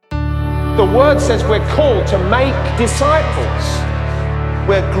The word says we're called to make disciples.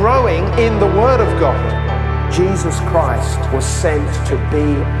 We're growing in the word of God. Jesus Christ was sent to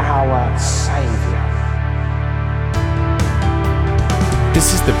be our Savior.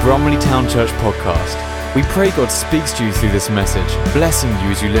 This is the Bromley Town Church podcast. We pray God speaks to you through this message, blessing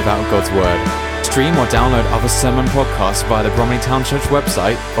you as you live out God's word. Stream or download other sermon podcasts via the Bromley Town Church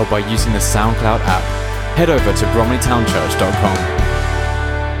website or by using the SoundCloud app. Head over to bromleytownchurch.com.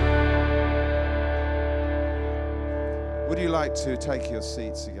 Would you like to take your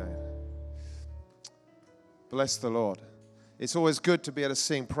seats again? Bless the Lord. It's always good to be able to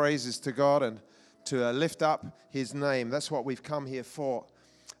sing praises to God and to lift up His name. That's what we've come here for.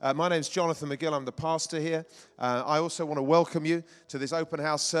 My name's Jonathan McGill. I'm the pastor here. I also want to welcome you to this open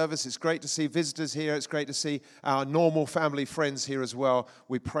house service. It's great to see visitors here. It's great to see our normal family friends here as well.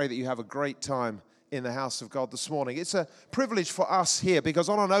 We pray that you have a great time in the house of God this morning. It's a privilege for us here because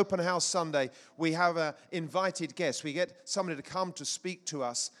on an open house Sunday, we have an invited guest. We get somebody to come to speak to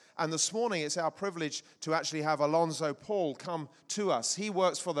us. And this morning, it's our privilege to actually have Alonzo Paul come to us. He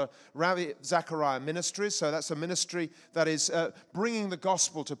works for the Ravi Zachariah Ministries, so that's a ministry that is bringing the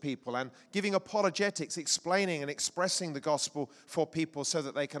gospel to people and giving apologetics, explaining and expressing the gospel for people so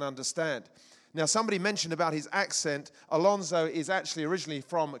that they can understand. Now, somebody mentioned about his accent. Alonzo is actually originally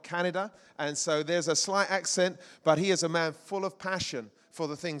from Canada, and so there's a slight accent, but he is a man full of passion for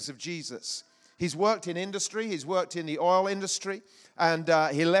the things of Jesus. He's worked in industry. He's worked in the oil industry. And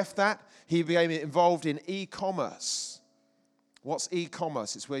he left that. He became involved in e-commerce. What's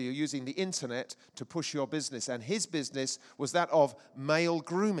e-commerce? It's where you're using the internet to push your business. And his business was that of male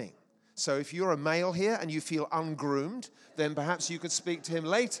grooming. So if you're a male here and you feel ungroomed, then perhaps you could speak to him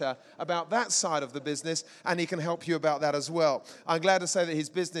later about that side of the business, and he can help you about that as well. I'm glad to say that his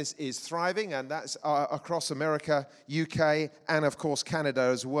business is thriving, and that's across America, UK, and of course Canada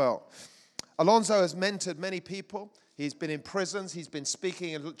as well. Alonzo has mentored many people. He's been in prisons, he's been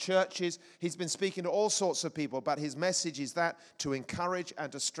speaking in churches, he's been speaking to all sorts of people, but his message is that to encourage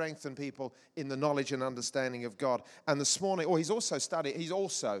and to strengthen people in the knowledge and understanding of God. And this morning, he's also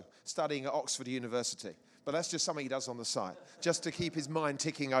studying at Oxford University. But that's just something he does on the side, just to keep his mind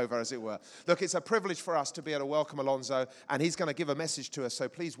ticking over, as it were. Look, it's a privilege for us to be able to welcome Alonzo, and he's going to give a message to us, so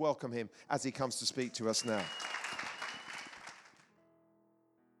please welcome him as he comes to speak to us now.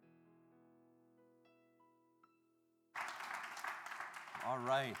 All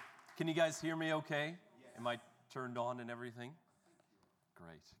right. Can you guys hear me okay? Yes. Am I turned on and everything?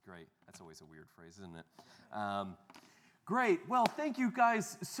 Great. That's always a weird phrase, isn't it? Great. Well, thank you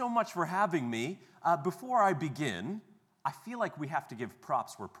guys so much for having me. Before I begin, I feel like we have to give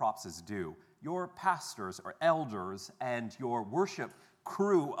props where props is due. Your pastors or elders and your worship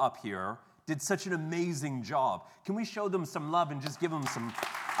crew up here did such an amazing job. Can we show them some love and just give them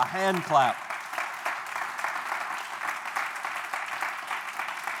a hand clap?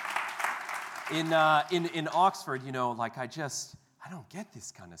 In Oxford, I don't get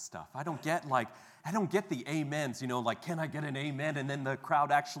this kind of stuff. I don't get the amens, can I get an amen? And then the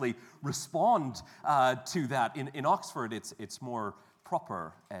crowd actually respond to that. In Oxford, it's more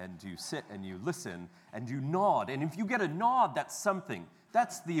proper, and you sit and you listen and you nod. And if you get a nod, that's something.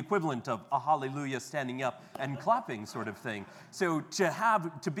 That's the equivalent of a hallelujah standing up and clapping sort of thing. So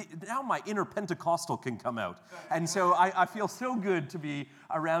now my inner Pentecostal can come out. And so I feel so good to be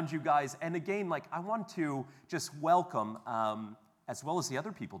around you guys. And again, I want to just welcome, as well as the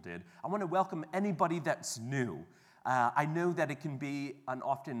other people did, I want to welcome anybody that's new. I know that it can be an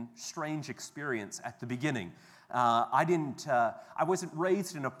often strange experience at the beginning. I wasn't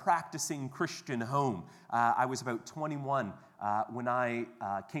raised in a practicing Christian home. I was about 21 when I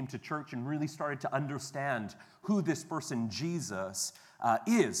came to church and really started to understand who this person Jesus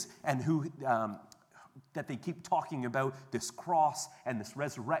is, and who that they keep talking about, this cross and this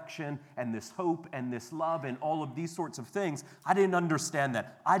resurrection and this hope and this love and all of these sorts of things. I didn't understand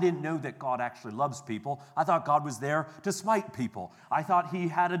that. I didn't know that God actually loves people. I thought God was there to smite people. I thought He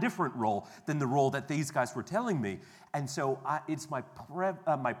had a different role than the role that these guys were telling me. And so it's my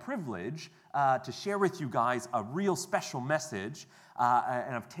privilege to share with you guys a real special message,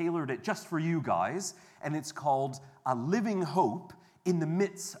 and I've tailored it just for you guys, and it's called A Living Hope in the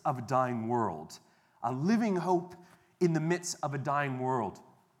Midst of a Dying World. A living hope in the midst of a dying world.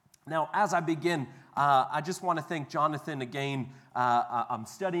 Now, as I begin, I just want to thank Jonathan again. I'm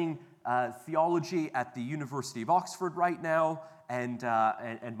studying theology at the University of Oxford right now,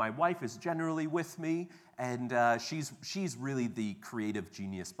 and my wife is generally with me, and she's really the creative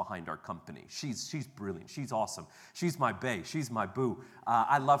genius behind our company. She's brilliant. She's awesome. She's my bae. She's my boo.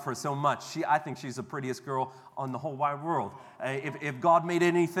 I love her so much. I think she's the prettiest girl on the whole wide world. If God made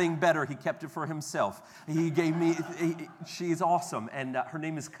anything better, He kept it for Himself. He gave me. She's awesome, and her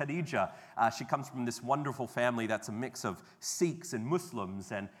name is Khadija. She comes from this wonderful family that's a mix of Sikhs and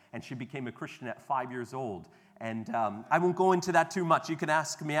Muslims, and she became a Christian at 5 years old. And I won't go into that too much. You can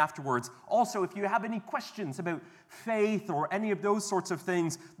ask me afterwards. Also, if you have any questions about faith or any of those sorts of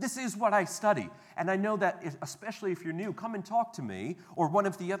things, this is what I study. And I know that, especially if you're new, come and talk to me or one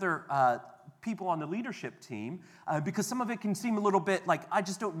of the other people on the leadership team, because some of it can seem a little bit like, I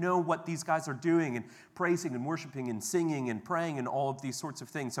just don't know what these guys are doing and praising and worshiping and singing and praying and all of these sorts of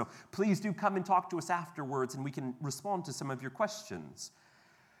things. So please do come and talk to us afterwards, and we can respond to some of your questions.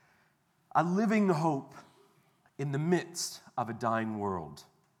 A living hope in the midst of a dying world.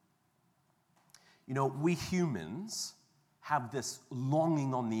 You know, we humans have this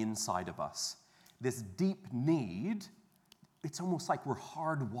longing on the inside of us, this deep need. It's almost like we're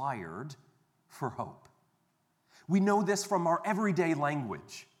hardwired for hope. We know this from our everyday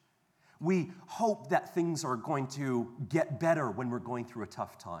language. We hope that things are going to get better when we're going through a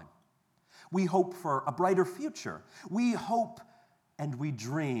tough time. We hope for a brighter future. We hope and we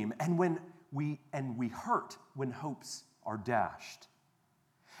dream, and we hurt when hopes are dashed.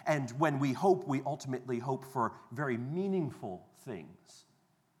 And when we hope, we ultimately hope for very meaningful things.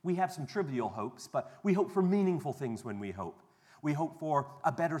 We have some trivial hopes, but we hope for meaningful things when we hope. We hope for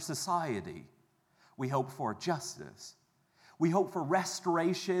a better society. We hope for justice. We hope for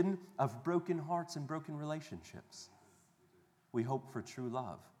restoration of broken hearts and broken relationships. We hope for true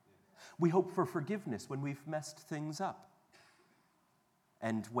love. We hope for forgiveness when we've messed things up.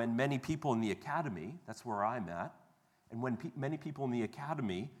 And when many people in the academy, that's where I'm at, and when many people in the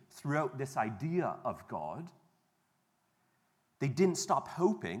academy threw out this idea of God, they didn't stop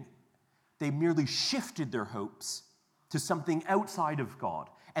hoping. They merely shifted their hopes to something outside of God.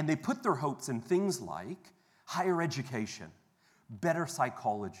 And they put their hopes in things like higher education, better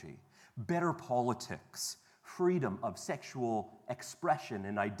psychology, better politics, freedom of sexual expression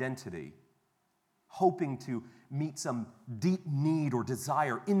and identity, hoping to meet some deep need or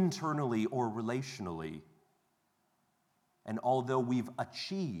desire internally or relationally. And although we've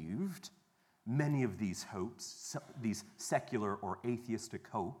achieved many of these hopes, these secular or atheistic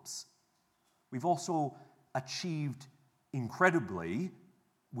hopes, we've also achieved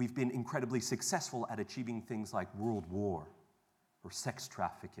we've been incredibly successful at achieving things like world war or sex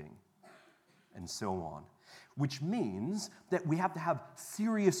trafficking and so on. Which means that we have to have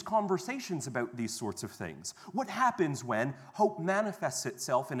serious conversations about these sorts of things. What happens when hope manifests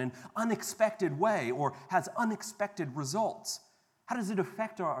itself in an unexpected way or has unexpected results? How does it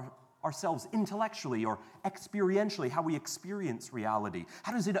affect ourselves intellectually or experientially, how we experience reality?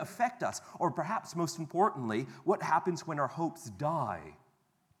 How does it affect us? Or perhaps most importantly, what happens when our hopes die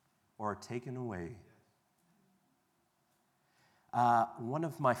or are taken away? One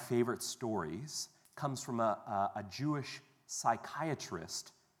of my favorite stories comes from a Jewish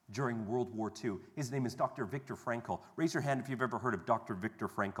psychiatrist during World War II. His name is Dr. Viktor Frankl. Raise your hand if you've ever heard of Dr. Viktor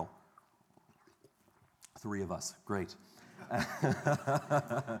Frankl. 3 of us, great.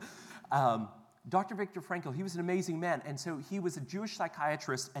 Dr. Viktor Frankl, he was an amazing man, and so he was a Jewish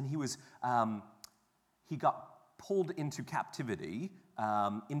psychiatrist, and he got pulled into captivity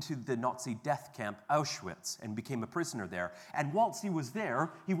into the Nazi death camp Auschwitz and became a prisoner there. And whilst he was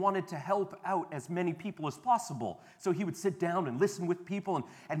there, he wanted to help out as many people as possible. So he would sit down and listen with people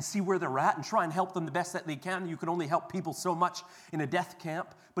and see where they're at and try and help them the best that they can. You can only help people so much in a death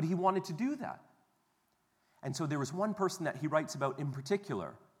camp, but he wanted to do that. And so there was one person that he writes about in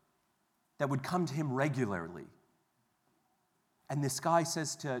particular that would come to him regularly. And this guy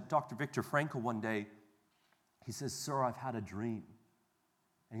says to Dr. Viktor Frankl one day, he says, "Sir, I've had a dream."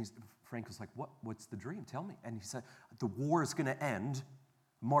 And Frankl's like, what's the dream? Tell me. And he said, the war is going to end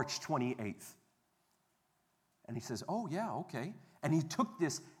March 28th. And he says, oh, yeah, okay. And he took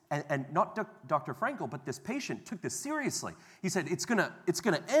this, and not Dr. Frankl, but this patient took this seriously. He said, it's gonna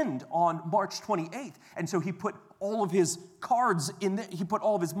end on March 28th. And so he put all of his cards in there. He put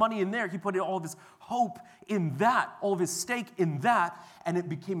all of his money in there. He put all of his hope in that, all of his stake in that. And it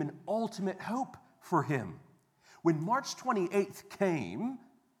became an ultimate hope for him. When March 28th came,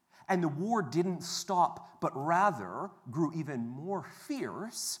 and the war didn't stop, but rather grew even more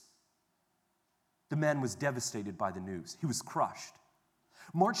fierce, the man was devastated by the news. He was crushed.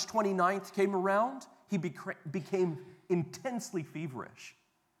 March 29th came around, he became intensely feverish.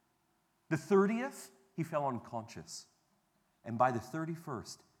 The 30th, he fell unconscious. And by the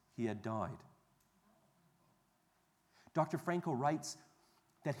 31st, he had died. Dr. Frankel writes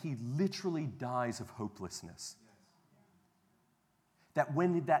that he literally dies of hopelessness. That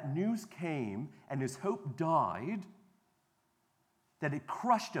when that news came and his hope died, that it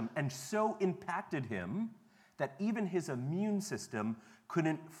crushed him and so impacted him that even his immune system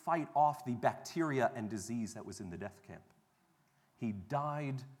couldn't fight off the bacteria and disease that was in the death camp. He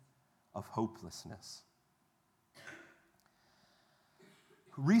died of hopelessness.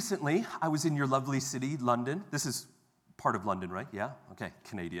 Recently, I was in your lovely city, London. This is part of London, right? Yeah? Okay,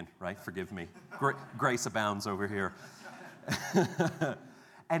 Canadian, right? Forgive me. Grace abounds over here.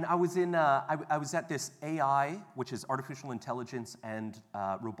 And I was at this AI, which is artificial intelligence and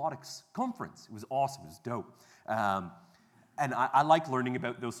robotics conference. It was awesome. It was dope. And I like learning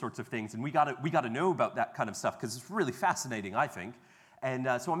about those sorts of things. And we got to know about that kind of stuff because it's really fascinating, I think. And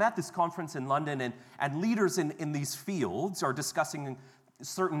so I'm at this conference in London, and leaders in these fields are discussing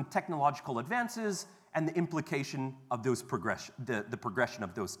certain technological advances and the implication of those the progression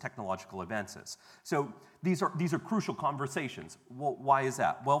of those technological advances. So these are crucial conversations. Well, why is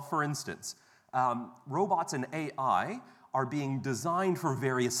that? Well, for instance, robots and AI are being designed for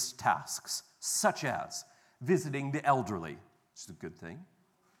various tasks, such as visiting the elderly, which is a good thing,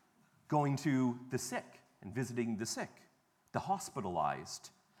 going to the sick and visiting the sick, the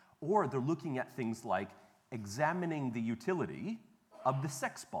hospitalized, or they're looking at things like examining the utility of the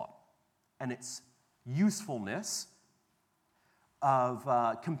sex bot and its usefulness of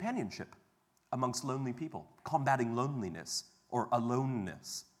companionship amongst lonely people, combating loneliness or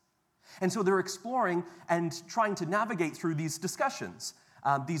aloneness. And so they're exploring and trying to navigate through these discussions,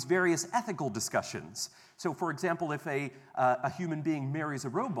 these various ethical discussions. So for example, if a human being marries a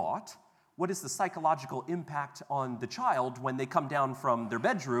robot, what is the psychological impact on the child when they come down from their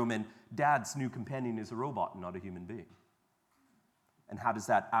bedroom and dad's new companion is a robot and not a human being? And how does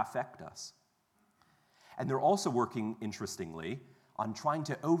that affect us? And they're also working, interestingly, on trying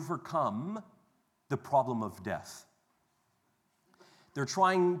to overcome the problem of death. They're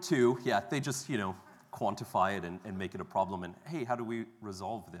trying to, they just, quantify it and make it a problem. And hey, how do we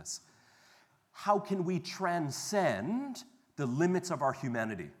resolve this? How can we transcend the limits of our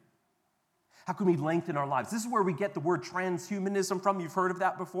humanity? How can we lengthen our lives? This is where we get the word transhumanism from. You've heard of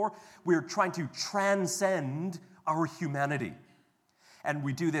that before. We're trying to transcend our humanity. And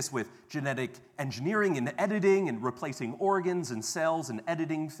we do this with genetic engineering and editing and replacing organs and cells and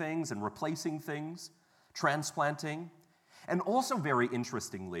editing things and replacing things, transplanting. And also, very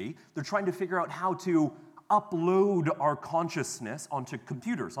interestingly, they're trying to figure out how to upload our consciousness onto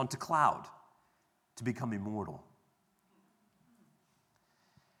computers, onto cloud, to become immortal.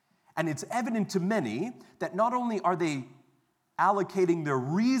 And it's evident to many that not only are they allocating their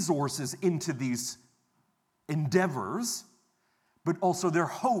resources into these endeavors, but also their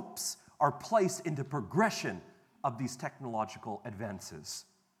hopes are placed in the progression of these technological advances.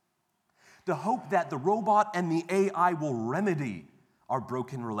 The hope that the robot and the AI will remedy our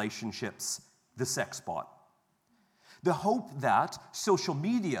broken relationships, the sex bot. The hope that social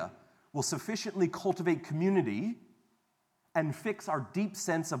media will sufficiently cultivate community and fix our deep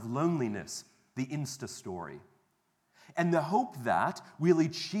sense of loneliness, the Insta story. And the hope that we'll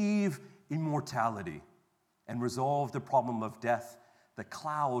achieve immortality and resolve the problem of death, the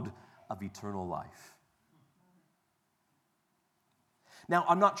cloud of eternal life. Now,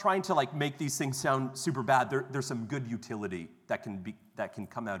 I'm not trying to make these things sound super bad. There's some good utility that can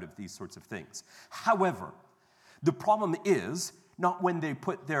come out of these sorts of things. However, the problem is not when they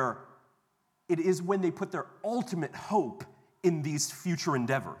put their ultimate hope in these future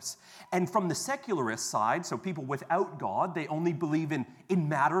endeavors. And from the secularist side, so people without God, they only believe in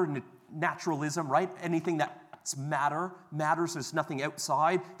matter and naturalism, right? Anything that's matters, there's nothing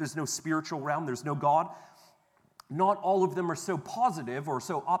outside, there's no spiritual realm, there's no God. Not all of them are so positive or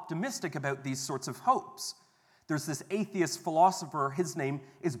so optimistic about these sorts of hopes. There's this atheist philosopher, his name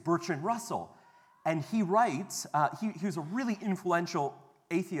is Bertrand Russell, and he writes, he was a really influential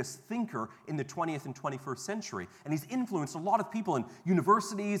atheist thinker in the 20th and 21st century, and he's influenced a lot of people in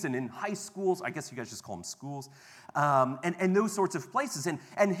universities and in high schools, I guess you guys just call them schools, and those sorts of places.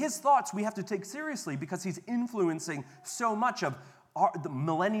 And his thoughts we have to take seriously because he's influencing so much of the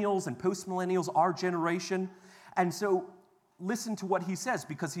millennials and post-millennials, our generation. And so listen to what he says,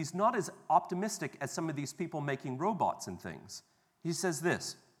 because he's not as optimistic as some of these people making robots and things. He says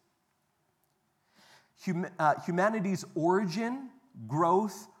this: humanity's origin,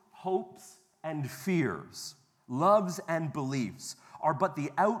 growth, hopes, and fears, loves and beliefs are but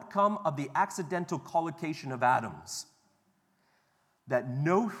the outcome of the accidental collocation of atoms. That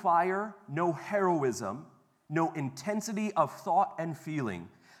no fire, no heroism, no intensity of thought and feeling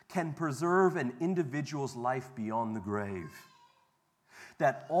can preserve an individual's life beyond the grave.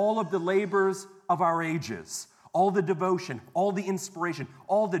 That all of the labors of our ages, all the devotion, all the inspiration,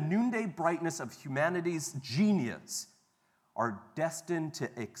 all the noonday brightness of humanity's genius are destined to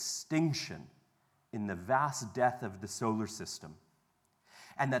extinction in the vast death of the solar system.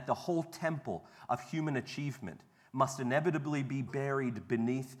 And that the whole temple of human achievement must inevitably be buried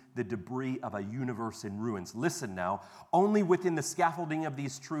beneath the debris of a universe in ruins. Listen now, only within the scaffolding of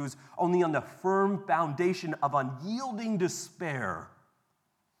these truths, only on the firm foundation of unyielding despair,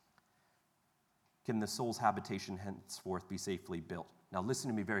 can the soul's habitation henceforth be safely built. Now listen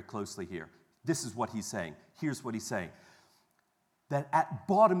to me very closely here. This is what he's saying. Here's what he's saying. That at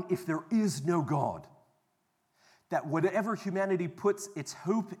bottom, if there is no God, that whatever humanity puts its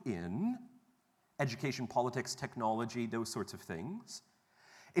hope in, education, politics, technology, those sorts of things,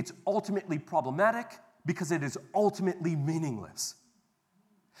 it's ultimately problematic because it is ultimately meaningless.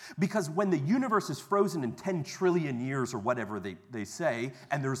 Because when the universe is frozen in 10 trillion years or whatever they say,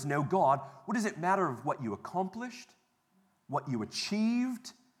 and there's no God, what does it matter of what you accomplished, what you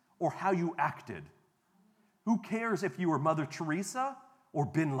achieved, or how you acted? Who cares if you were Mother Teresa or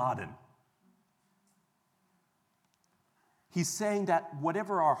Bin Laden? He's saying that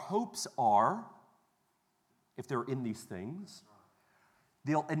whatever our hopes are, if they're in these things,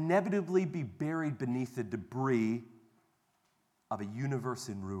 they'll inevitably be buried beneath the debris of a universe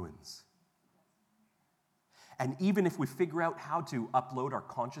in ruins. And even if we figure out how to upload our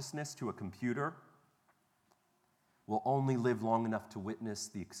consciousness to a computer, we'll only live long enough to witness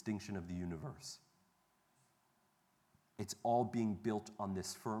the extinction of the universe. It's all being built on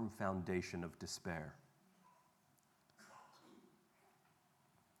this firm foundation of despair.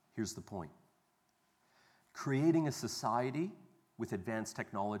 Here's the point. Creating a society with advanced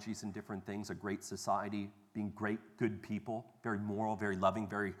technologies and different things, a great society, being great, good people, very moral, very loving,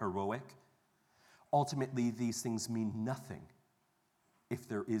 very heroic. Ultimately, these things mean nothing if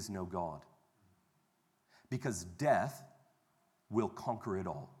there is no God. Because death will conquer it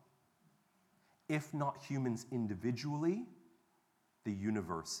all. If not humans individually, the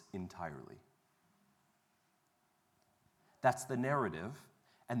universe entirely. That's the narrative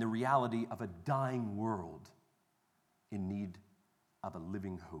and the reality of a dying world in need of a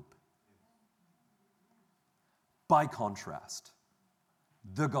living hope. By contrast,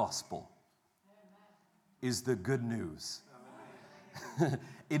 the gospel is the good news.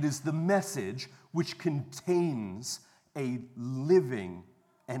 It is the message which contains a living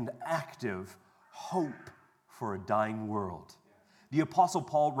and active hope for a dying world. The Apostle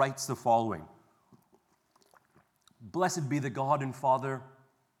Paul writes the following: "Blessed be the God and Father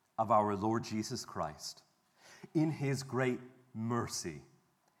of our Lord Jesus Christ. In his great mercy."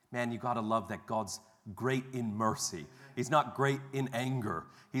 Man, you gotta love that God's great in mercy. He's not great in anger.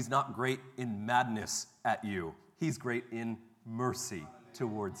 He's not great in madness at you. He's great in mercy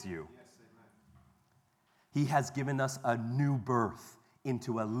towards you. He has given us a new birth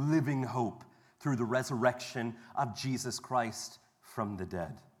into a living hope through the resurrection of Jesus Christ from the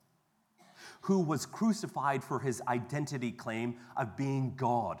dead, who was crucified for his identity claim of being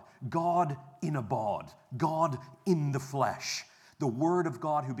God, God in a bod, God in the flesh, the Word of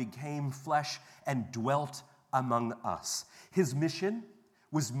God who became flesh and dwelt among us. His mission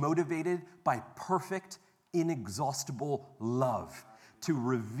was motivated by perfect, inexhaustible love to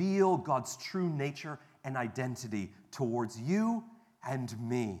reveal God's true nature and identity towards you and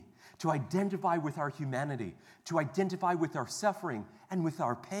me, to identify with our humanity, to identify with our suffering and with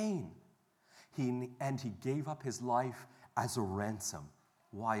our pain. He gave up his life as a ransom.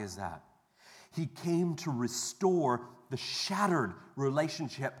 Why is that? He came to restore the shattered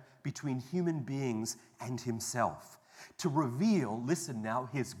relationship between human beings and himself, to reveal, listen now,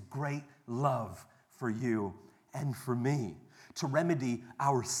 his great love for you and for me, to remedy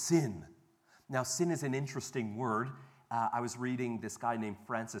our sin. Now, sin is an interesting word. I was reading this guy named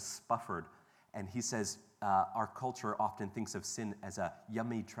Francis Spufford, and he says our culture often thinks of sin as a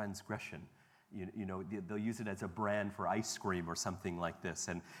yummy transgression. You know, they'll use it as a brand for ice cream or something like this,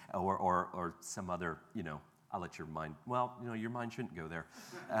 and or some other, you know, I'll let your mind, well, you know, your mind shouldn't go there.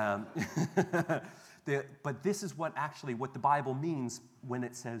 But this is what the Bible means when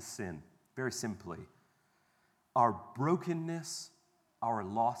it says sin, very simply. Our brokenness, our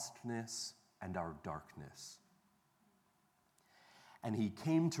lostness, and our darkness. And he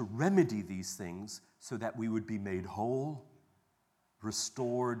came to remedy these things so that we would be made whole,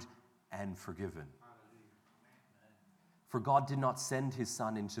 restored, and forgiven. For God did not send his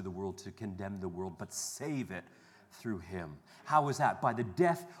Son into the world to condemn the world, but save it through him. How is that? By the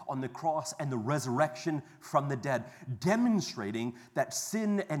death on the cross and the resurrection from the dead, demonstrating that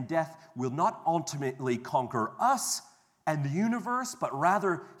sin and death will not ultimately conquer us and the universe, but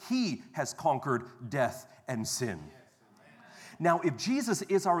rather he has conquered death and sin. Now, if Jesus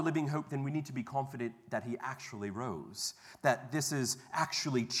is our living hope, then we need to be confident that he actually rose, that this is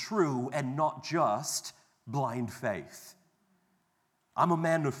actually true and not just blind faith. I'm a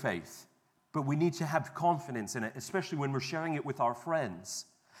man of faith, but we need to have confidence in it, especially when we're sharing it with our friends.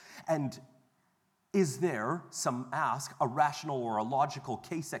 And is there, some ask, a rational or a logical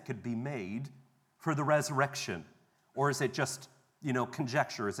case that could be made for the resurrection? Or is it just,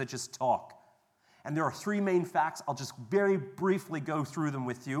 conjecture? Is it just talk? And there are three main facts. I'll just very briefly go through them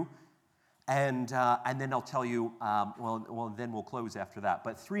with you. And then I'll tell you, then we'll close after that.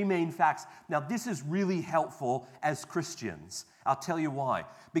 But three main facts. Now, this is really helpful as Christians. I'll tell you why.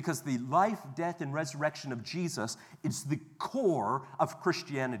 Because the life, death, and resurrection of Jesus is the core of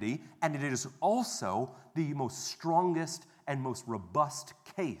Christianity, and it is also the most strongest and most robust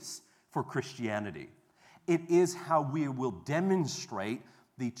case for Christianity. It is how we will demonstrate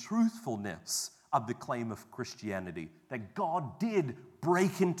the truthfulness of the claim of Christianity, that God did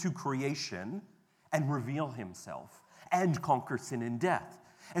break into creation and reveal himself and conquer sin and death.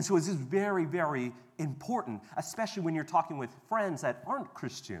 And so this is very, very important, especially when you're talking with friends that aren't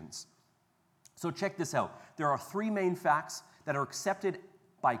Christians. So check this out. There are three main facts that are accepted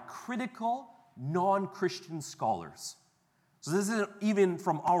by critical, non-Christian scholars. So this isn't even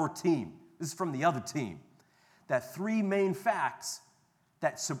from our team. This is from the other team. That three main facts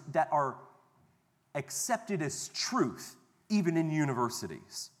that are accepted as truth, even in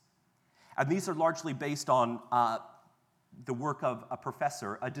universities. And these are largely based on the work of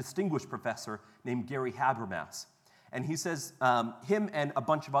a distinguished professor named Gary Habermas. And he says, him and a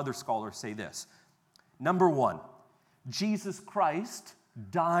bunch of other scholars say this. Number one, Jesus Christ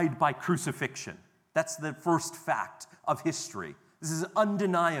died by crucifixion. That's the first fact of history. This is an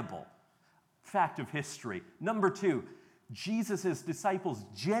undeniable fact of history. Number two, Jesus' disciples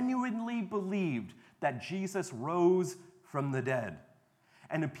genuinely believed that Jesus rose from the dead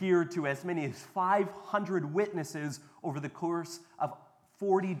and appeared to as many as 500 witnesses over the course of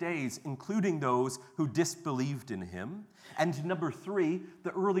 40 days, including those who disbelieved in him. And number three,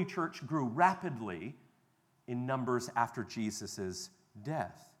 the early church grew rapidly in numbers after Jesus'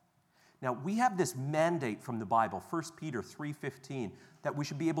 death. Now, we have this mandate from the Bible, 1 Peter 3:15, that we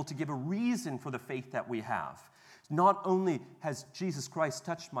should be able to give a reason for the faith that we have. Not only has Jesus Christ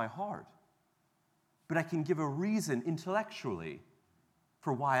touched my heart, but I can give a reason intellectually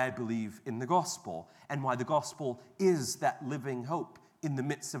for why I believe in the gospel and why the gospel is that living hope in the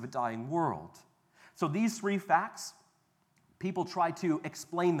midst of a dying world. So these three facts, people try to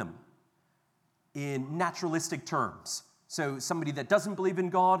explain them in naturalistic terms. So somebody that doesn't believe in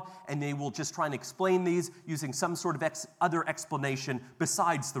God, and they will just try and explain these using some sort of other explanation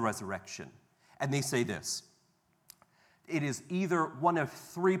besides the resurrection. And they say this. It is either one of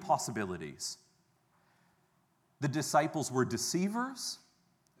three possibilities. The disciples were deceivers,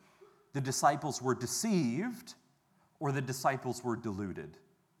 the disciples were deceived, or the disciples were deluded.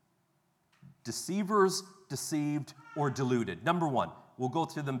 Deceivers, deceived, or deluded. Number one, we'll go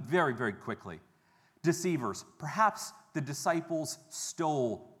through them very, very quickly. Deceivers. Perhaps the disciples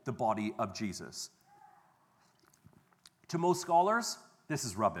stole the body of Jesus. To most scholars, this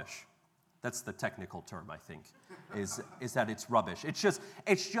is rubbish. That's the technical term, I think, is that it's rubbish. It's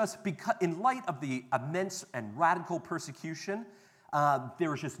just because, in light of the immense and radical persecution,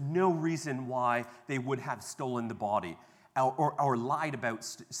 there is just no reason why they would have stolen the body or lied about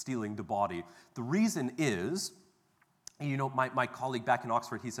stealing the body. The reason is, my colleague back in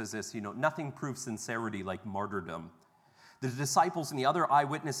Oxford, he says this, nothing proves sincerity like martyrdom. The disciples and the other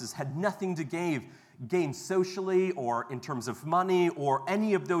eyewitnesses had nothing to gain socially or in terms of money or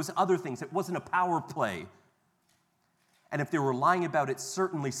any of those other things. It wasn't a power play. And if they were lying about it,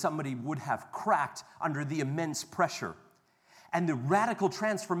 certainly somebody would have cracked under the immense pressure. And the radical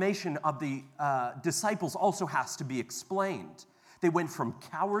transformation of the disciples also has to be explained. They went from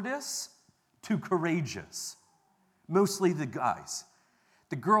cowardice to courageous. Mostly the guys.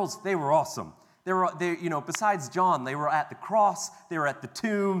 The girls, they were awesome. Besides John, they were at the cross, they were at the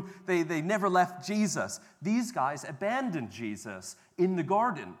tomb, they never left Jesus. These guys abandoned Jesus in the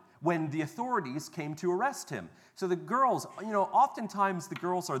garden when the authorities came to arrest him. So the girls, oftentimes the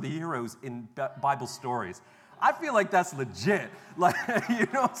girls are the heroes in Bible stories. I feel like that's legit. Like, you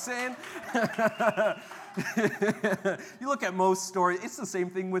know what I'm saying? You look at most stories, it's the same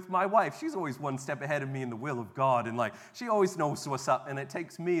thing with my wife. She's always one step ahead of me in the will of God, and like she always knows what's up, and it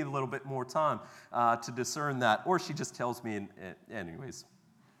takes me a little bit more time to discern that, or she just tells me. Anyways,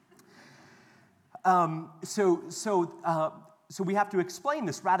 so we have to explain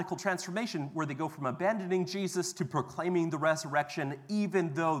this radical transformation where they go from abandoning Jesus to proclaiming the resurrection,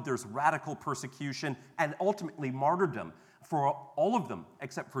 even though there's radical persecution and ultimately martyrdom for all of them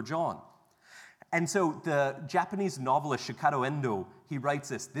except for John. And so the Japanese novelist Shikado Endo, he writes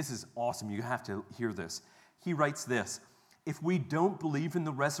this. This is awesome. You have to hear this. He writes this: if we don't believe in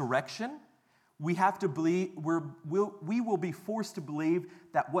the resurrection, we have to believe we will be forced to believe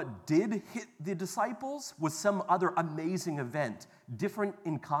that what did hit the disciples was some other amazing event, different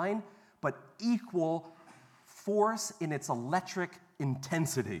in kind, but equal force in its electrifying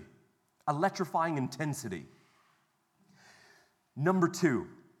intensity. Number 2,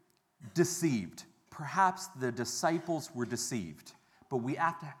 deceived. Perhaps the disciples were deceived, but we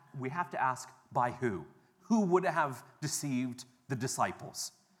have to ask, by who? Who would have deceived the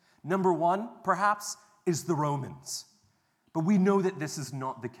disciples? Number 1, perhaps, is the Romans. But we know that this is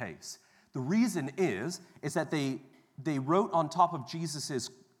not the case. The reason is that they wrote on top of Jesus'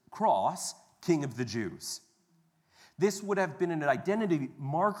 cross, King of the Jews. This would have been an identity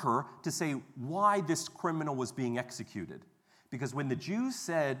marker to say why this criminal was being executed. Because when the Jews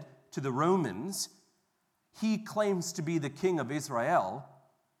said to the Romans, he claims to be the king of Israel,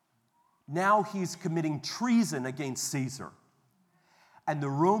 now he's committing treason against Caesar. And the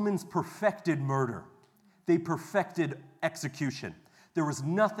Romans perfected murder. They perfected execution. There was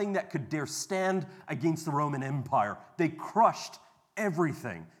nothing that could dare stand against the Roman Empire. They crushed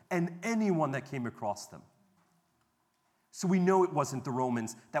everything and anyone that came across them. So we know it wasn't the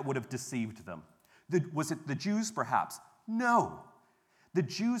Romans that would have deceived them. Was it the Jews, perhaps? No. The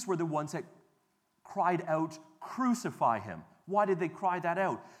Jews were the ones that cried out, "Crucify him." Why did they cry that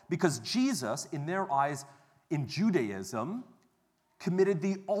out? Because Jesus, in their eyes, in Judaism, committed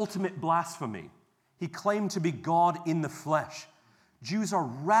the ultimate blasphemy. He claimed to be God in the flesh. Jews are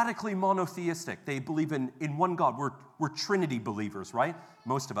radically monotheistic. They believe in one God. We're Trinity believers, right?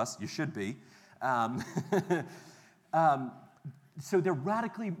 Most of us, you should be. So they're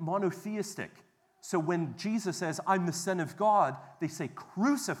radically monotheistic. So when Jesus says, "I'm the Son of God," they say,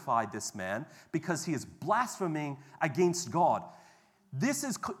 "Crucify this man," because he is blaspheming against God. This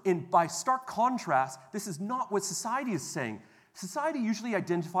is, by stark contrast, this is not what society is saying. Society usually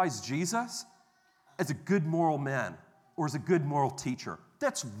identifies Jesus as a good moral man or as a good moral teacher.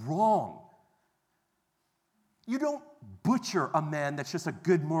 That's wrong. You don't butcher a man that's just a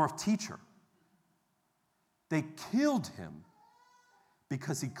good moral teacher. They killed him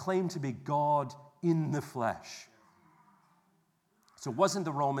because he claimed to be God in the flesh. So it wasn't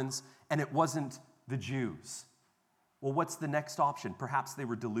the Romans and it wasn't the Jews. Well, what's the next option? Perhaps they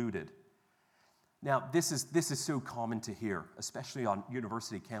were deluded. Now, this is so common to hear, especially on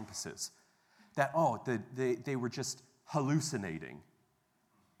university campuses, that, they were just hallucinating.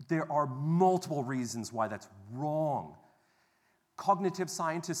 There are multiple reasons why that's wrong. Cognitive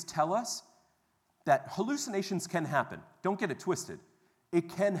scientists tell us that hallucinations can happen. Don't get it twisted. It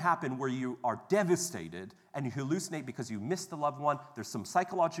can happen where you are devastated and you hallucinate because you missed a loved one. There's some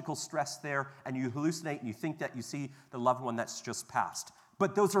psychological stress there, and you hallucinate and you think that you see the loved one that's just passed.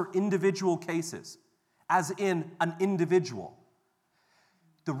 But those are individual cases, as in an individual.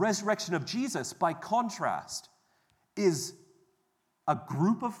 The resurrection of Jesus, by contrast, is a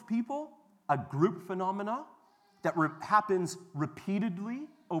group of people, a group phenomena that happens repeatedly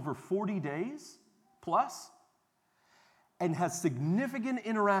over 40 days plus, and has significant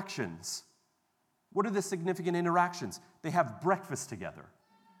interactions. What are the significant interactions? They have breakfast together.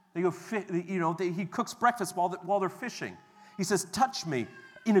 They go, he cooks breakfast while they're fishing. He says, "Touch me,"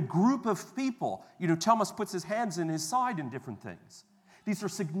 in a group of people. Thomas puts his hands in his side in different things. These are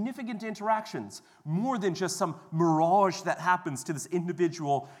significant interactions, more than just some mirage that happens to this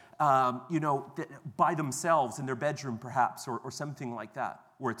individual, by themselves in their bedroom perhaps, or something like that,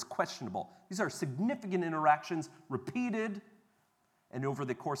 where it's questionable. These are significant interactions, repeated, and over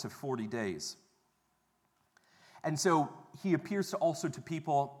the course of 40 days. And so he appears also to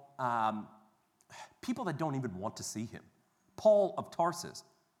people that don't even want to see him. Saul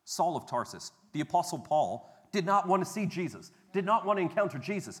of Tarsus, the Apostle Paul, did not want to see Jesus, did not want to encounter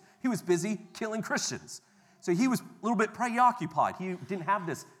Jesus. He was busy killing Christians. So he was a little bit preoccupied. He didn't have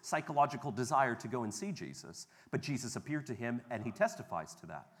this psychological desire to go and see Jesus. But Jesus appeared to him, and he testifies to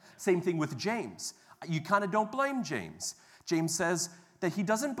that. Same thing with James. You kind of don't blame James. James says that he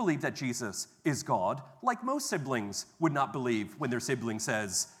doesn't believe that Jesus is God, like most siblings would not believe when their sibling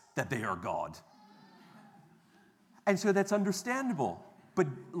says that they are God. And so that's understandable. But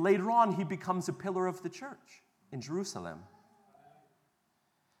later on, he becomes a pillar of the church in Jerusalem.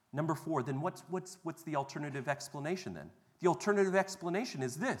 Number 4, then what's the alternative explanation then? The alternative explanation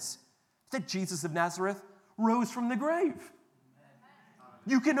is this, that Jesus of Nazareth rose from the grave.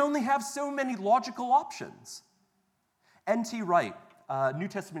 You can only have so many logical options. N.T. Wright, a New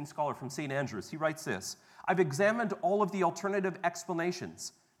Testament scholar from St. Andrews, he writes this, I've examined all of the alternative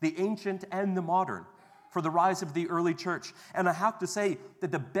explanations, the ancient and the modern, for the rise of the early church. And I have to say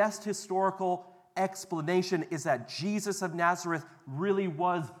that the best historical explanation is that Jesus of Nazareth really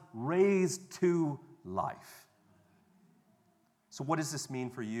was raised to life. So what does this mean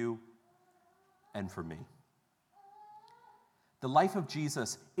for you and for me? The life of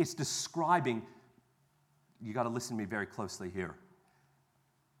Jesus is describing, you got to listen to me very closely here.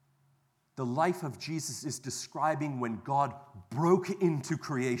 The life of Jesus is describing when God broke into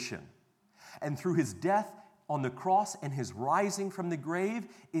creation. And through his death on the cross and his rising from the grave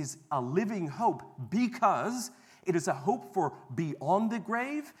is a living hope, because it is a hope for beyond the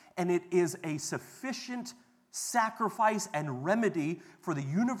grave, and it is a sufficient sacrifice and remedy for the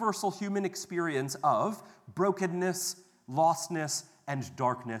universal human experience of brokenness, lostness, and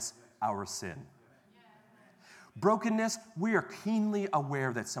darkness, our sin. Brokenness, we are keenly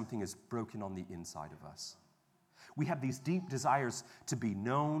aware that something is broken on the inside of us. We have these deep desires to be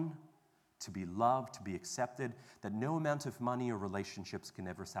known, to be loved, to be accepted, that no amount of money or relationships can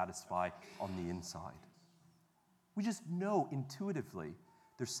ever satisfy on the inside. We just know intuitively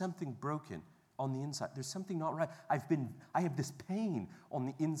there's something broken on the inside. There's something not right. I have this pain on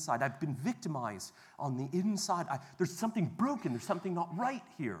the inside. I've been victimized on the inside. There's something broken. There's something not right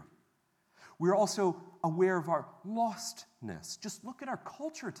here. We're also aware of our lostness. Just look at our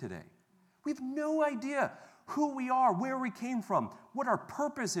culture today. We have no idea who we are, where we came from, what our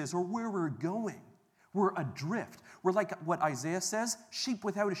purpose is, or where we're going. We're adrift. We're like what Isaiah says, sheep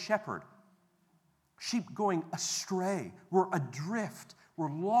without a shepherd. Sheep going astray. We're adrift.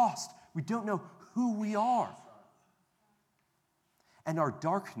 We're lost. We don't know who we are. And our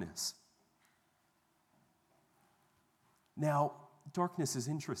darkness. Now, darkness is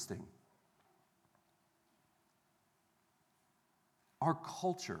interesting. Our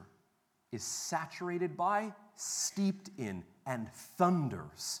culture is saturated by, steeped in, and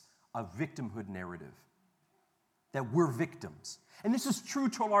thunders a victimhood narrative. That we're victims. And this is true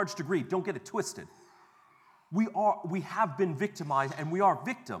to a large degree. Don't get it twisted. We have been victimized, and we are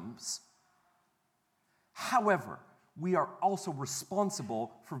victims. However, we are also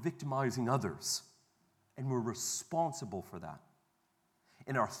responsible for victimizing others. And we're responsible for that.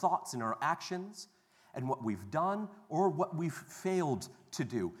 In our thoughts, in our actions, and what we've done or what we've failed to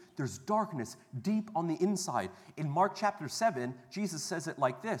do. There's darkness deep on the inside. In Mark chapter 7, Jesus says it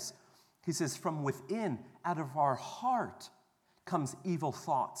like this. He says, from within, out of our heart, comes evil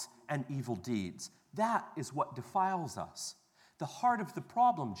thoughts and evil deeds. That is what defiles us. The heart of the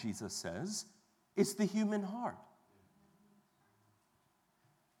problem, Jesus says, is the human heart.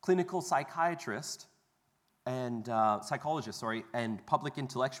 Clinical psychiatrist and psychologist, and public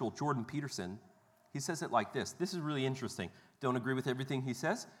intellectual Jordan Peterson, he says it like this. This is really interesting. Don't agree with everything he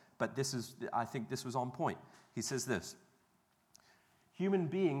says, but I think this was on point. He says this. Human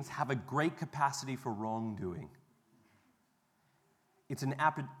beings have a great capacity for wrongdoing. It's an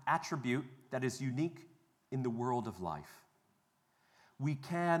attribute that is unique in the world of life. We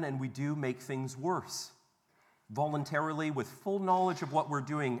can and we do make things worse, voluntarily with full knowledge of what we're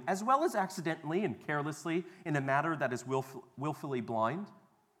doing, as well as accidentally and carelessly in a matter that is willfully blind.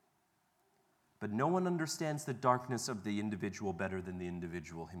 But no one understands the darkness of the individual better than the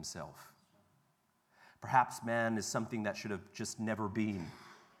individual himself. Perhaps man is something that should have just never been.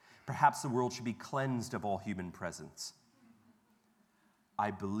 Perhaps the world should be cleansed of all human presence.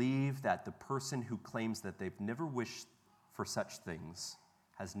 I believe that the person who claims that they've never wished for such things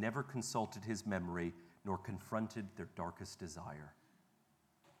has never consulted his memory nor confronted their darkest desire.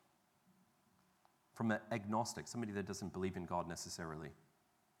 From an agnostic, somebody that doesn't believe in God necessarily.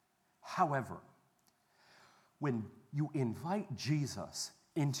 However, when you invite Jesus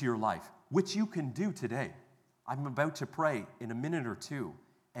into your life, which you can do today, I'm about to pray in a minute or two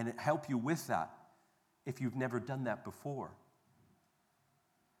and help you with that if you've never done that before.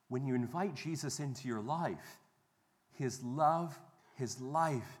 When you invite Jesus into your life, his love, his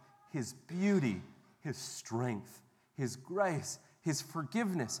life, his beauty, his strength, his grace, his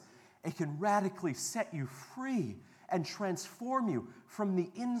forgiveness, it can radically set you free and transform you from the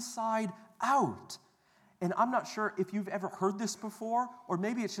inside out. And I'm not sure if you've ever heard this before, or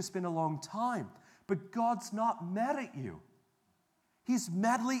maybe it's just been a long time, but God's not mad at you. He's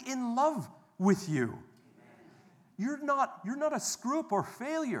madly in love with you. You're not a screw-up or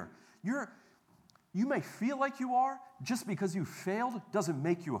failure. You may feel like you are. Just because you failed doesn't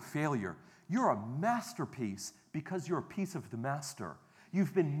make you a failure. You're a masterpiece because you're a piece of the master.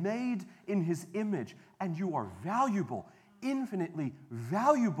 You've been made in his image, and you are valuable, infinitely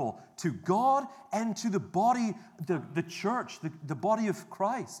valuable to God and to the body, the church, the body of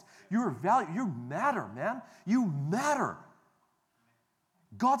Christ. You matter, man. You matter.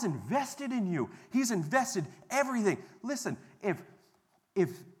 God's invested in you. He's invested everything. Listen,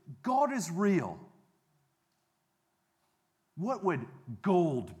 if God is real, what would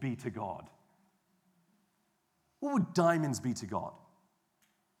gold be to God? What would diamonds be to God?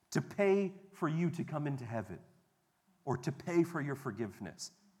 To pay for you to come into heaven, or to pay for your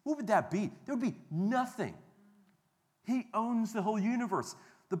forgiveness. What would that be? There would be nothing. He owns the whole universe.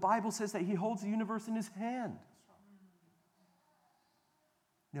 The Bible says that he holds the universe in his hand.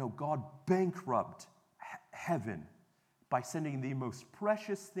 No, God bankrupt heaven by sending the most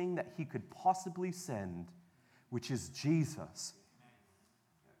precious thing that he could possibly send, which is Jesus.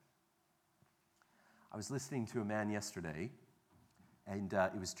 I was listening to a man yesterday, and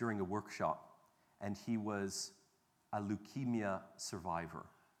it was during a workshop, and he was a leukemia survivor.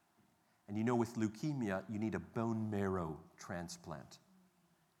 And you know, with leukemia, you need a bone marrow transplant.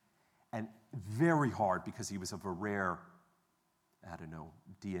 And very hard because he was of a rare,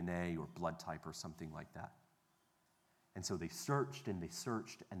 DNA or blood type or something like that. And so they searched and they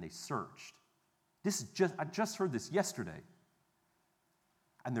searched and they searched. I just heard this yesterday.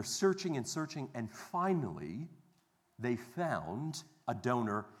 And they're searching and searching, and finally they found a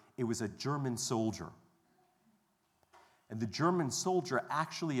donor. It was a German soldier. And the German soldier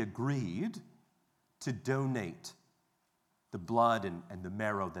actually agreed to donate the blood and the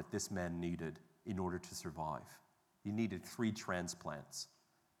marrow that this man needed in order to survive. He needed 3 transplants,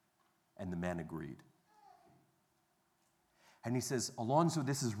 and the man agreed. And he says, Alonzo,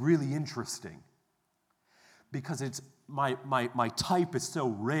 this is really interesting because it's my type is so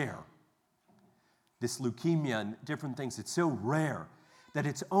rare. This leukemia and different things, it's so rare that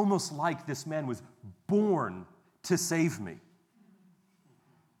it's almost like this man was born to save me.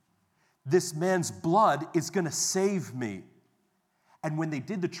 This man's blood is going to save me. And when they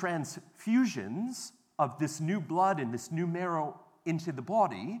did the transfusions of this new blood and this new marrow into the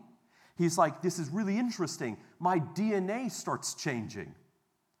body, he's like, this is really interesting. My DNA starts changing.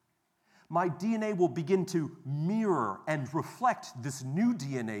 My DNA will begin to mirror and reflect this new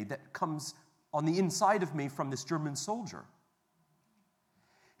DNA that comes on the inside of me from this German soldier.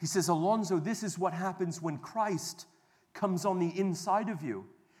 He says, Alonzo, this is what happens when Christ comes on the inside of you.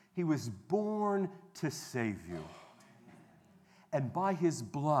 He was born to save you. And by his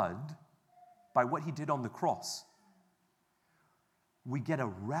blood, by what he did on the cross, we get a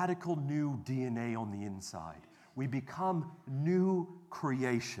radical new DNA on the inside. We become new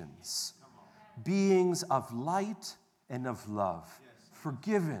creations, beings of light and of love,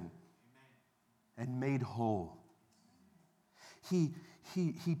 forgiven and made whole. He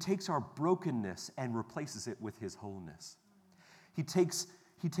takes our brokenness and replaces it with his wholeness. He takes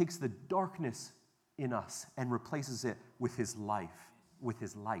the darkness in us and replaces it with his life, with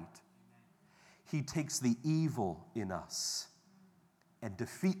his light. He takes the evil in us and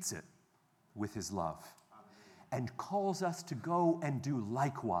defeats it with his love, and calls us to go and do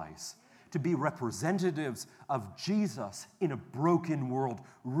likewise, to be representatives of Jesus in a broken world,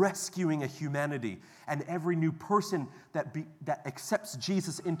 rescuing a humanity. And every new person that accepts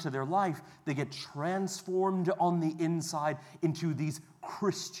Jesus into their life, they get transformed on the inside into these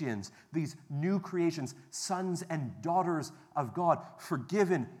Christians, these new creations, sons and daughters of God,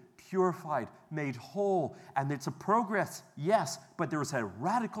 forgiven, purified, made whole. And it's a progress, yes, but there is a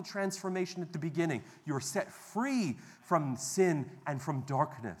radical transformation at the beginning. You're set free from sin and from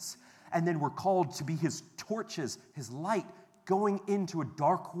darkness. And then we're called to be his torches, his light, going into a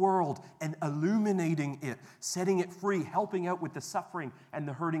dark world and illuminating it, setting it free, helping out with the suffering and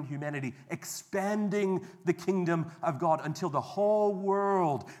the hurting humanity, expanding the kingdom of God until the whole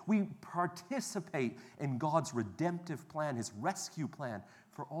world. We participate in God's redemptive plan, his rescue plan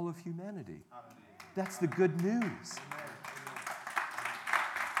for all of humanity. That's the good news.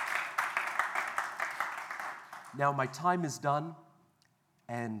 Now, my time is done,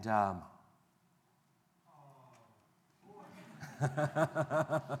 and let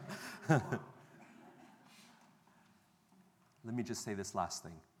me just say this last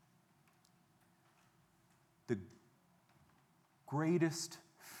thing. The greatest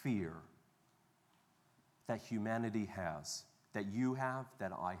fear that humanity has, that you have,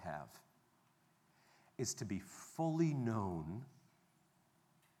 that I have, is to be fully known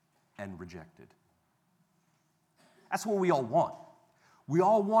and rejected. That's what we all want. We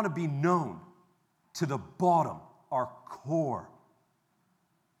all want to be known to the bottom, our core,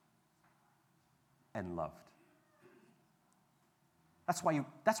 and loved. That's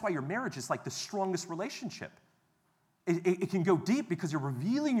why your marriage is like the strongest relationship. It can go deep because you're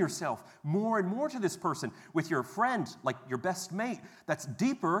revealing yourself more and more to this person. With your friend, like your best mate, that's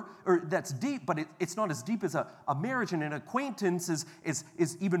deep, but it's not as deep as a marriage, and an acquaintance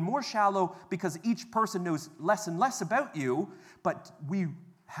is even more shallow because each person knows less and less about you, but we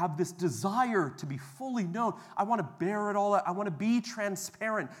have this desire to be fully known. I want to bear it all out. I want to be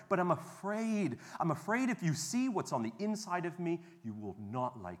transparent, but I'm afraid. I'm afraid if you see what's on the inside of me, you will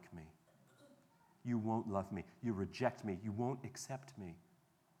not like me. You won't love me. You reject me. You won't accept me.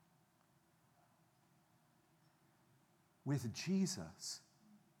 With Jesus,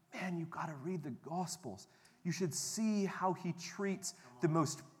 man, you've got to read the Gospels. You should see how he treats the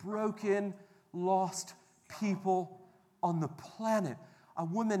most broken, lost people on the planet. A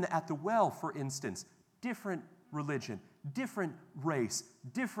woman at the well, for instance, different religion, different race,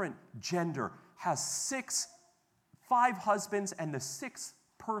 different gender, has 5 husbands, and the 6th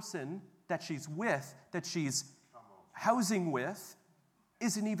person that she's with, that she's housing with,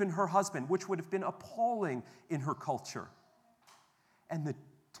 isn't even her husband, which would have been appalling in her culture. And the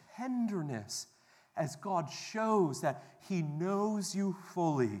tenderness as God shows that he knows you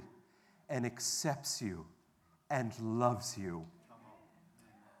fully and accepts you and loves you.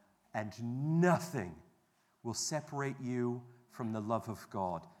 And nothing will separate you from the love of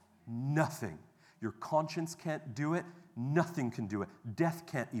God. Nothing. Your conscience can't do it. Nothing can do it. Death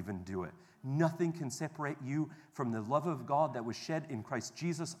can't even do it. Nothing can separate you from the love of God that was shed in Christ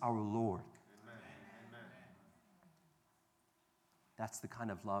Jesus our Lord. Amen. Amen. That's the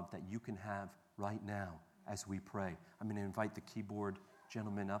kind of love that you can have right now as we pray. I'm going to invite the keyboard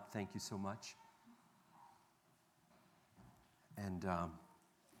gentleman up. Thank you so much. And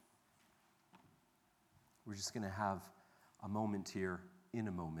we're just going to have a moment here in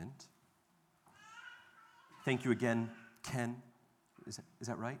a moment. Thank you again, Ken. Is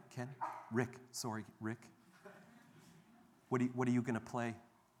that right, Ken? Rick. What are you going to play?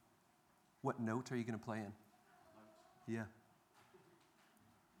 What note are you going to play in? Yeah.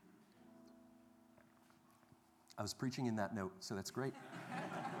 I was preaching in that note, so that's great.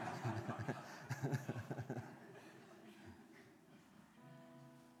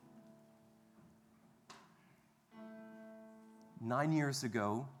 9 years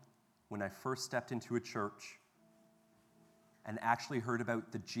ago, when I first stepped into a church and actually heard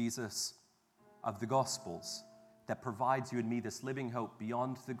about the Jesus of the Gospels that provides you and me this living hope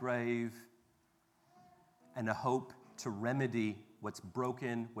beyond the grave and a hope to remedy what's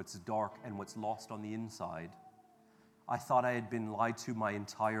broken, what's dark, and what's lost on the inside, I thought I had been lied to my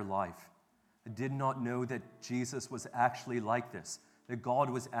entire life. I did not know that Jesus was actually like this, that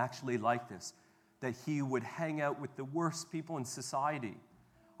God was actually like this, that he would hang out with the worst people in society.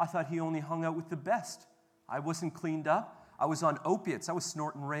 I thought he only hung out with the best. I wasn't cleaned up. I was on opiates. I was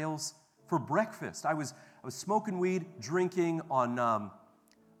snorting rails for breakfast. I was smoking weed, drinking on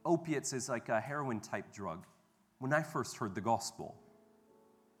opiates is like a heroin type drug when I first heard the gospel.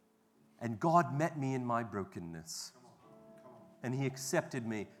 And God met me in my brokenness. And he accepted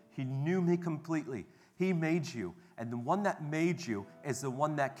me. He knew me completely. He made you. And the one that made you is the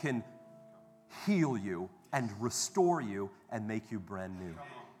one that can heal you and restore you and make you brand new.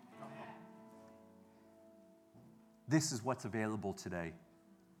 This is what's available today.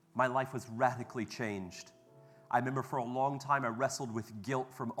 My life was radically changed. I remember for a long time I wrestled with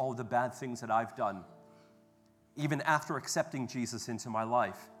guilt from all the bad things that I've done. Even after accepting Jesus into my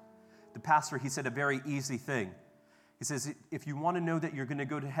life. The pastor, he said a very easy thing. He says, if you want to know that you're going to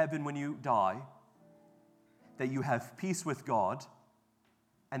go to heaven when you die, that you have peace with God,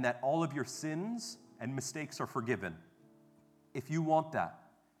 and that all of your sins and mistakes are forgiven. If you want that,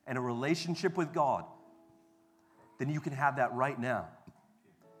 and a relationship with God, then you can have that right now.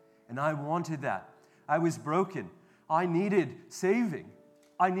 And I wanted that. I was broken. I needed saving.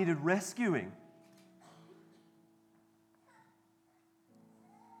 I needed rescuing.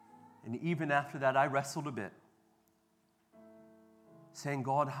 And even after that, I wrestled a bit, saying,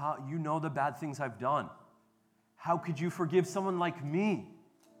 God, how you know the bad things I've done. How could you forgive someone like me?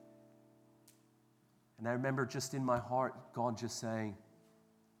 And I remember just in my heart, God just saying,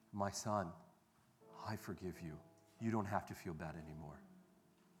 my son, I forgive you. You don't have to feel bad anymore.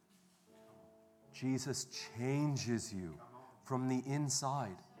 Jesus changes you from the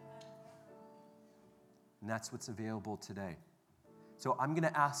inside. And that's what's available today. So I'm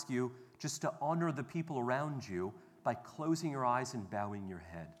going to ask you just to honor the people around you by closing your eyes and bowing your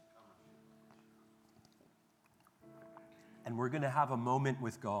head. And we're going to have a moment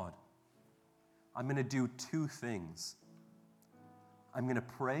with God. I'm going to do two things. I'm going to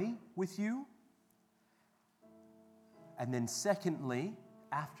pray with you. And then secondly,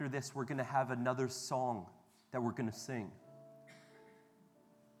 after this, we're going to have another song that we're going to sing.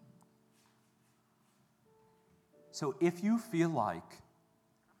 So if you feel like,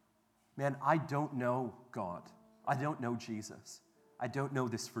 man, I don't know God. I don't know Jesus. I don't know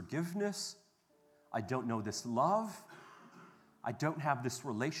this forgiveness. I don't know this love. I don't have this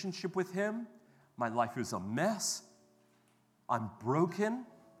relationship with Him. My life is a mess. I'm broken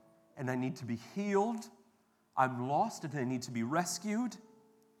and I need to be healed. I'm lost and I need to be rescued.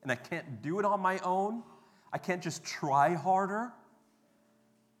 And I can't do it on my own. I can't just try harder.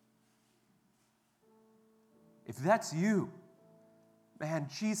 If that's you, man,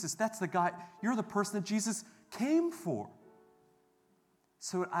 Jesus, that's the guy, you're the person that Jesus came for.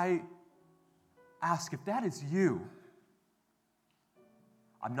 So I ask, if that is you,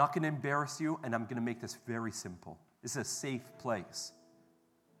 I'm not going to embarrass you, and I'm going to make this very simple. This is a safe place.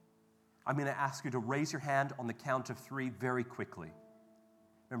 I'm going to ask you to raise your hand on the count of 3 very quickly.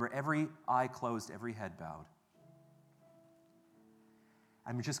 Remember, every eye closed, every head bowed.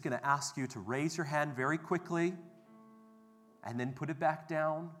 I'm just going to ask you to raise your hand very quickly and then put it back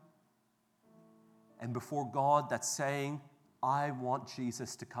down. And before God, that's saying, I want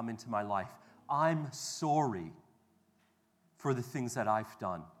Jesus to come into my life. I'm sorry for the things that I've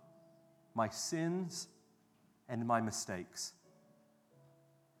done, my sins and my mistakes.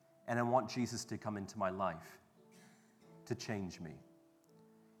 And I want Jesus to come into my life to change me.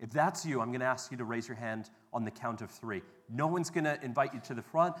 If that's you, I'm going to ask you to raise your hand on the count of 3. No one's going to invite you to the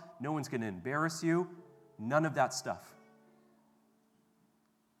front. No one's going to embarrass you. None of that stuff.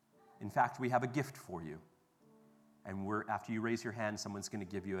 In fact, we have a gift for you. And after you raise your hand, someone's going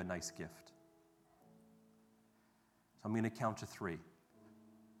to give you a nice gift. So I'm going to count to 3.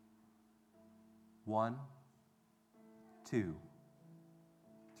 1, 2,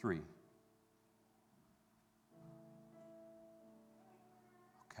 3.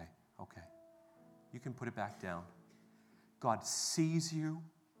 Okay. You can put it back down. God sees you.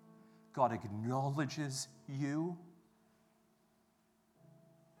 God acknowledges you.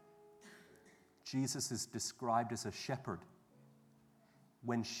 Jesus is described as a shepherd.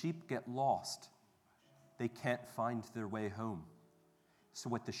 When sheep get lost, they can't find their way home. So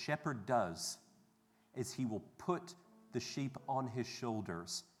what the shepherd does is he will put the sheep on his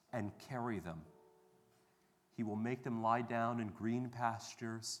shoulders and carry them. He will make them lie down in green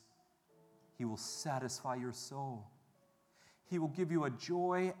pastures. He will satisfy your soul. He will give you a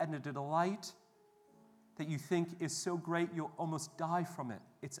joy and a delight that you think is so great you'll almost die from it.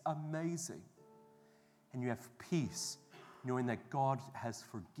 It's amazing. And you have peace knowing that God has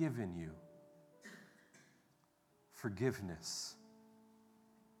forgiven you. Forgiveness.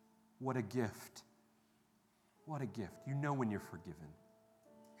 What a gift. What a gift. You know when you're forgiven.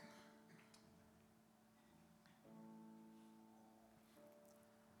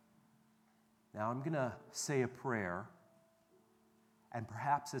 Now I'm going to say a prayer, and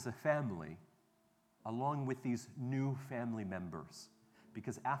perhaps as a family, along with these new family members,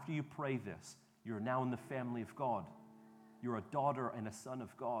 because after you pray this, you're now in the family of God. You're a daughter and a son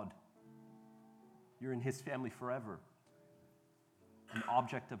of God. You're in His family forever, an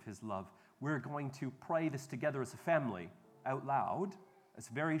object of His love. We're going to pray this together as a family out loud. It's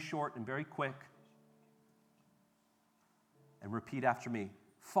very short and very quick. And repeat after me.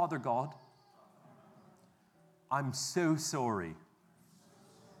 Father God, I'm so sorry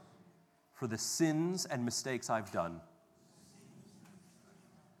for the sins and mistakes I've done.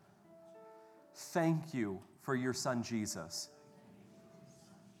 Thank you for your Son, Jesus.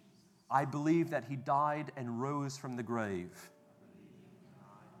 I believe that He died and rose from the grave.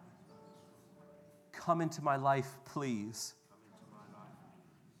 Come into my life, please.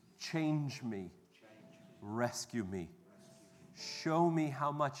 Change me. Rescue me. Show me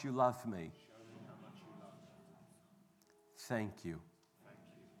how much you love me. Thank you.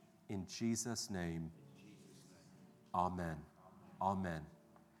 In Jesus' name, amen. Amen.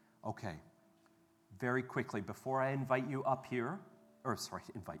 Okay. Very quickly, before I invite you up here, I'm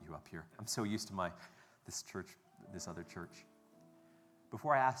so used to this other church.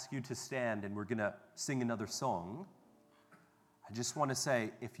 Before I ask you to stand and we're going to sing another song, I just want to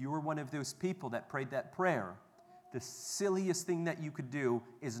say, if you were one of those people that prayed that prayer, the silliest thing that you could do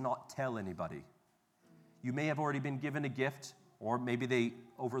is not tell anybody. You may have already been given a gift, or maybe they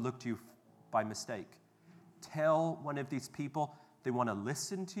overlooked you by mistake. tell one of these people they want to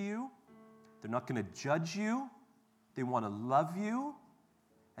listen to you, they're not going to judge you, they want to love you,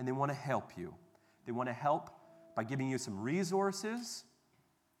 and they want to help you. They want to help by giving you some resources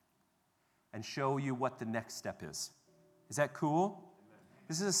and show you what the next step is. Is that cool?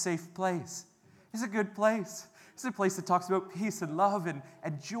 This is a safe place. This is a good place. This is a place that talks about peace and love and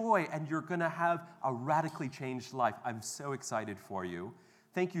joy, and you're going to have a radically changed life. I'm so excited for you.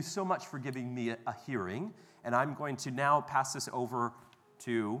 Thank you so much for giving me a hearing, and I'm going to now pass this over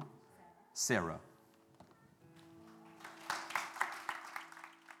to Sarah.